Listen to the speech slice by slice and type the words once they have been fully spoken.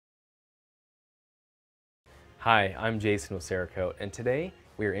Hi, I'm Jason with Cerakote, and today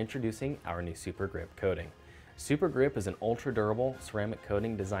we are introducing our new Super Grip coating. Super Grip is an ultra-durable ceramic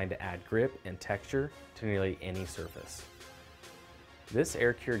coating designed to add grip and texture to nearly any surface. This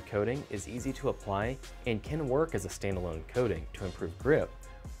air-cured coating is easy to apply and can work as a standalone coating to improve grip,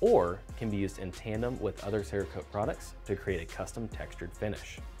 or can be used in tandem with other Cerakote products to create a custom textured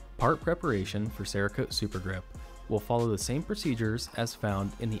finish. Part preparation for Cerakote Super Grip will follow the same procedures as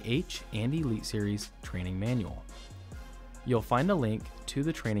found in the H and Elite Series training manual. You'll find a link to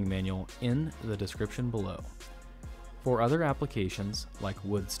the training manual in the description below. For other applications like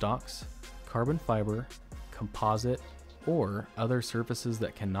wood stocks, carbon fiber, composite, or other surfaces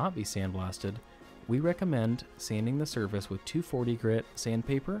that cannot be sandblasted, we recommend sanding the surface with 240 grit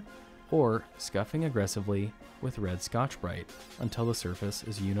sandpaper or scuffing aggressively with red Scotch-Brite until the surface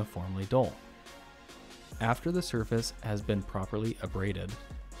is uniformly dull. After the surface has been properly abraded,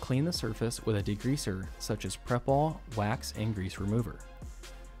 clean the surface with a degreaser such as Prep-All wax and grease remover.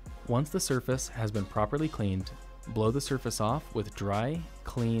 Once the surface has been properly cleaned, blow the surface off with dry,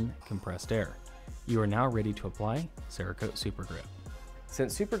 clean, compressed air. You are now ready to apply Cerakote Super Grip.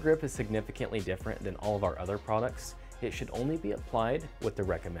 Since Super Grip is significantly different than all of our other products, it should only be applied with the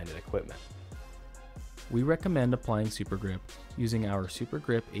recommended equipment. We recommend applying Super Grip using our Super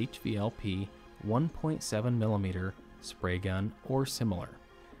Grip HVLP 1.7mm spray gun or similar.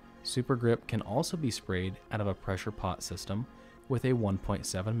 Super Grip can also be sprayed out of a pressure pot system with a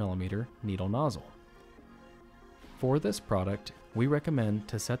 1.7mm needle nozzle. For this product, we recommend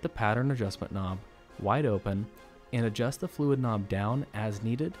to set the pattern adjustment knob wide open and adjust the fluid knob down as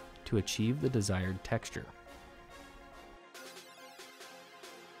needed to achieve the desired texture.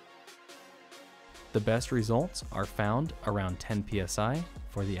 The best results are found around 10 psi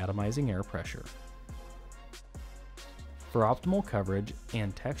for the atomizing air pressure. For optimal coverage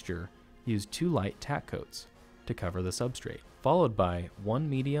and texture, use 2 light tack coats to cover the substrate, followed by 1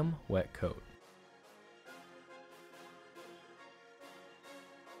 medium wet coat.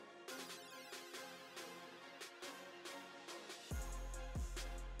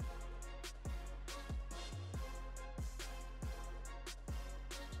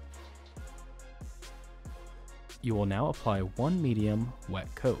 You will now apply 1 medium wet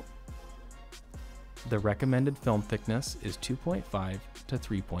coat. The recommended film thickness is 2.5 to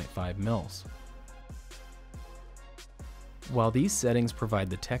 3.5 mils. While these settings provide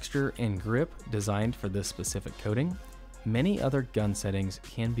the texture and grip designed for this specific coating, many other gun settings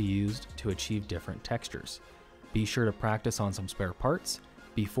can be used to achieve different textures. Be sure to practice on some spare parts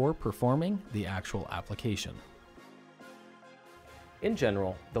before performing the actual application. In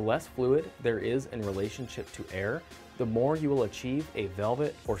general, the less fluid there is in relationship to air, the more you will achieve a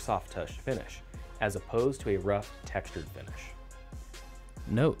velvet or soft touch finish, as opposed to a rough textured finish.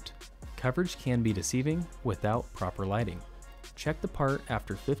 Note, coverage can be deceiving without proper lighting. Check the part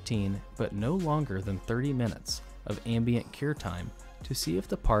after 15 but no longer than 30 minutes of ambient cure time to see if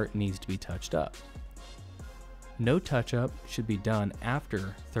the part needs to be touched up. No touch-up should be done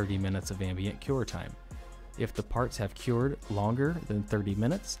after 30 minutes of ambient cure time. If the parts have cured longer than 30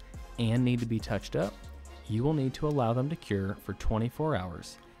 minutes and need to be touched up, you will need to allow them to cure for 24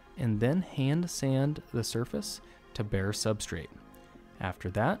 hours and then hand sand the surface to bare substrate. After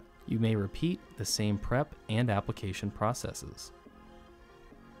that, you may repeat the same prep and application processes.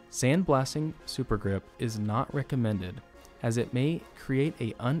 Sandblasting Super Grip is not recommended as it may create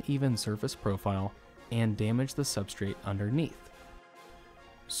an uneven surface profile and damage the substrate underneath.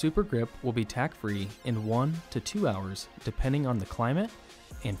 Super Grip will be tack-free in 1 to 2 hours depending on the climate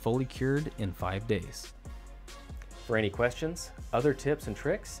and fully cured in 5 days. For any questions, other tips and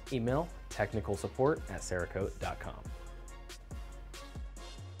tricks, email technicalsupport@cerakote.com.